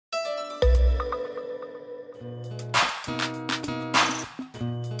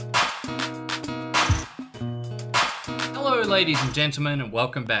Hello ladies and gentlemen, and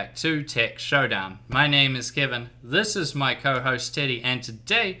welcome back to Tech Showdown. My name is Kevin, this is my co-host Teddy, and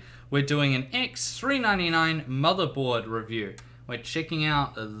today we're doing an X399 motherboard review. We're checking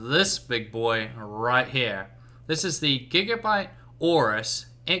out this big boy right here. This is the Gigabyte Aorus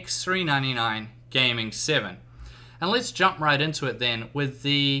X399 Gaming 7. And let's jump right into it then with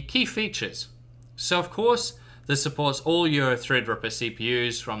the key features. So of course, this supports all your Threadripper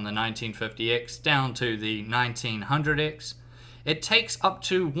CPUs from the 1950X down to the 1900X. It takes up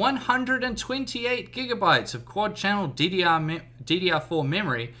to 128 gigabytes of quad-channel DDR4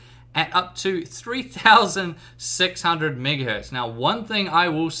 memory at up to 3,600 megahertz. Now, one thing I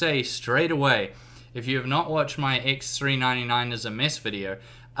will say straight away, if you have not watched my X399 as a mess video,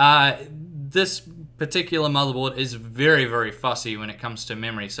 this particular motherboard is very, very fussy when it comes to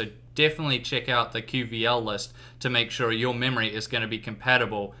memory. So definitely check out the QVL list to make sure your memory is going to be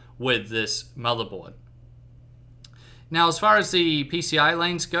compatible with this motherboard. Now, as far as the PCIe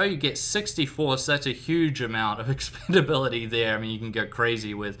lanes go, you get 64, so that's a huge amount of expandability there. I mean, you can go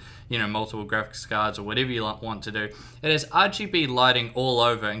crazy with, multiple graphics cards or whatever you want to do. It has RGB lighting all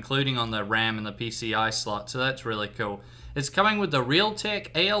over, including on the RAM and the PCI slot, so that's really cool. It's coming with the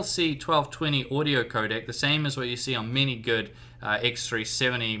Realtek ALC1220 audio codec, the same as what you see on many good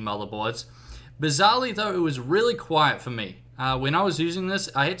X370 motherboards. Bizarrely though, it was really quiet for me. When I was using this,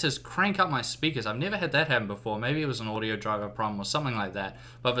 I had to crank up my speakers. I've never had that happen before. Maybe it was an audio driver problem or something like that.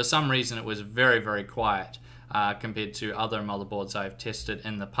 But for some reason, it was very, very quiet compared to other motherboards I've tested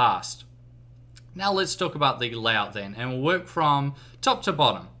in the past. Now let's talk about the layout then, and we'll work from top to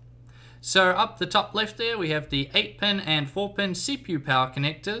bottom. So up the top left there, we have the 8-pin and 4-pin CPU power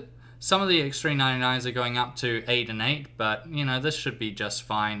connector. Some of the X399s are going up to 8 and 8, but this should be just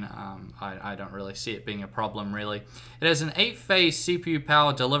fine. I don't really see it being a problem really. It has an 8-phase CPU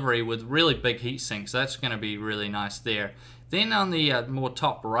power delivery with really big heat sinks, so that's going to be really nice there. Then on the more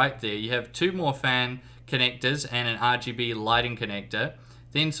top right there, you have 2 more fan connectors and an RGB lighting connector.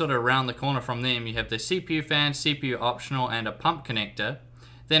 Then sort of around the corner from them, you have the CPU fan, CPU optional, and a pump connector.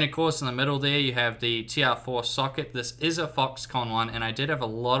 Then of course in the middle there you have the TR4 socket. This is a Foxconn one, and I did have a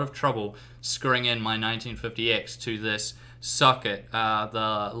lot of trouble screwing in my 1950X to this socket.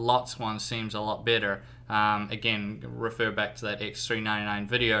 The LOTS one seems a lot better. Again, refer back to that X399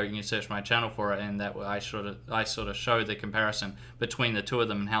 video. You can search my channel for it, and that I sort of show the comparison between the two of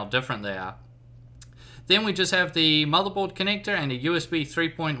them and how different they are. Then we just have the motherboard connector and a USB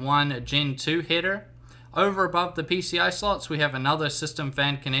 3.1 Gen 2 header. Over above the PCI slots, we have another system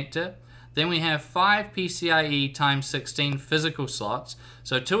fan connector. Then we have 5 PCIe x16 physical slots.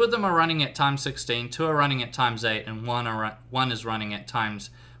 So 2 of them are running at x16, 2 are running at x8, and one is running at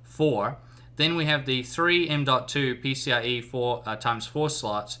x4. Then we have the 3 M.2 PCIe 4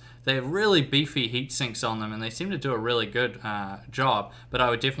 slots. They have really beefy heat sinks on them, and they seem to do a really good job, but I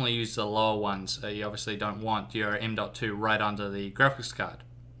would definitely use the lower ones. You obviously don't want your M.2 right under the graphics card.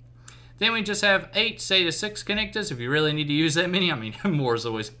 Then we just have 8 SATA 6 connectors if you really need to use that many. I mean, more is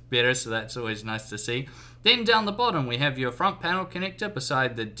always better, so that's always nice to see. Then down the bottom, we have your front panel connector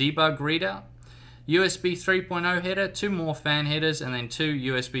beside the debug readout, USB 3.0 header, 2 more fan headers, and then 2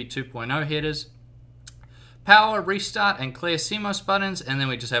 USB 2.0 headers, power, restart, and clear CMOS buttons, and then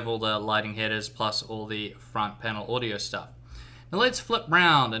we just have all the lighting headers plus all the front panel audio stuff. Now let's flip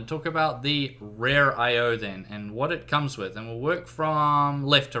round and talk about the rear I/O then and what it comes with, and we'll work from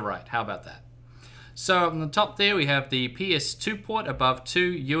left to right. How about that? So on the top there we have the PS2 port above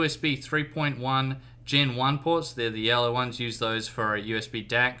 2 USB 3.1 Gen 1 ports. They're the yellow ones, use those for USB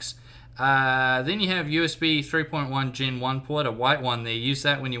DACs. Then you have USB 3.1 Gen 1 port, a white one there. Use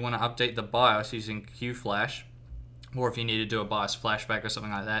that when you want to update the BIOS using QFlash, or if you need to do a BIOS flashback or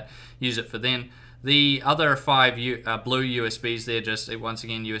something like that, use it for then. The other 5 blue USBs there, just once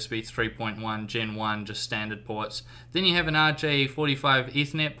again USB 3.1 Gen 1, just standard ports. Then you have an RJ45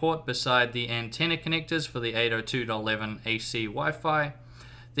 Ethernet port beside the antenna connectors for the 802.11 AC Wi-Fi.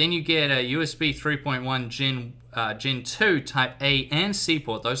 Then you get a USB 3.1 Gen 2 Type A and C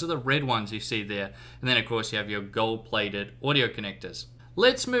port. Those are the red ones you see there. And then of course you have your gold-plated audio connectors.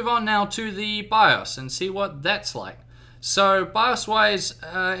 Let's move on now to the BIOS and see what that's like. So BIOS wise,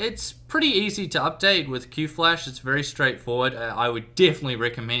 it's pretty easy to update with QFlash. It's very straightforward. I would definitely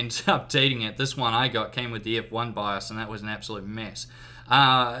recommend updating it. This one I got came with the F1 BIOS, and that was an absolute mess.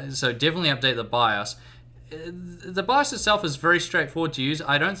 So definitely update the BIOS. the BIOS itself is very straightforward to use.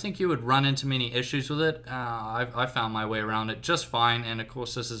 I don't think you would run into many issues with it. I found my way around it just fine, and of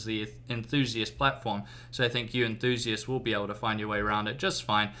course this is the enthusiast platform, so I think you enthusiasts will be able to find your way around it just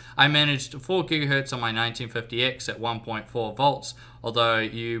fine. I managed 4 GHz on my 1950X at 1.4 volts, although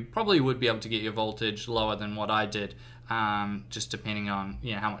you probably would be able to get your voltage lower than what I did, just depending on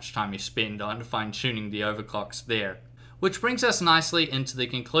how much time you spend on fine-tuning the overclocks there. Which brings us nicely into the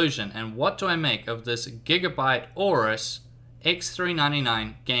conclusion, and what do I make of this Gigabyte Aorus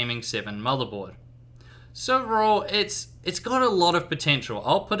X399 Gaming 7 motherboard? So overall, it's got a lot of potential.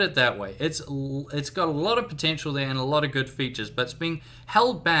 I'll put it that way. It's got a lot of potential there and a lot of good features, but it's being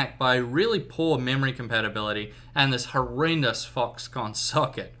held back by really poor memory compatibility and this horrendous Foxconn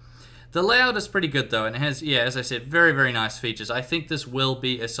socket. The layout is pretty good though, and it has, as I said, very, very nice features. I think this will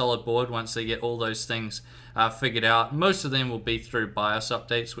be a solid board once they get all those things figured out. Most of them will be through BIOS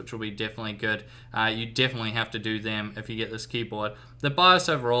updates, which will be definitely good. You definitely have to do them if you get this keyboard. The BIOS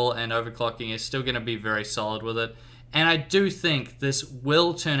overall and overclocking is still going to be very solid with it, and I do think this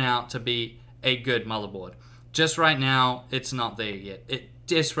will turn out to be a good motherboard. Just right now, it's not there yet. It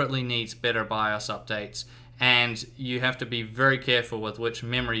desperately needs better BIOS updates, and you have to be very careful with which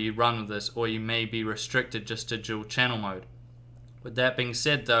memory you run with this, or you may be restricted just to dual channel mode. With that being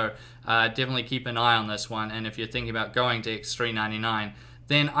said though, definitely keep an eye on this one, and if you're thinking about going to X399,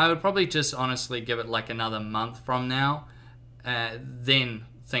 then I would probably just honestly give it like another month from now, then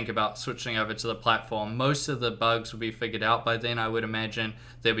think about switching over to the platform. Most of the bugs will be figured out by then, I would imagine.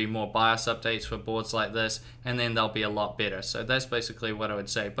 There'll be more BIOS updates for boards like this, and then they'll be a lot better. So that's basically what I would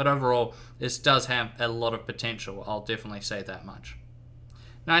say. But overall, this does have a lot of potential. I'll definitely say that much.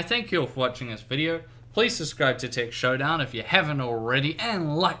 Now, I thank you all for watching this video. Please subscribe to Tech Showdown if you haven't already,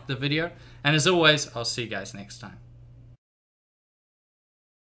 and like the video. And as always, I'll see you guys next time.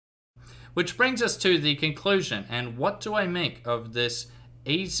 Which brings us to the conclusion, and what do I make of this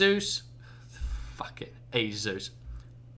Aorus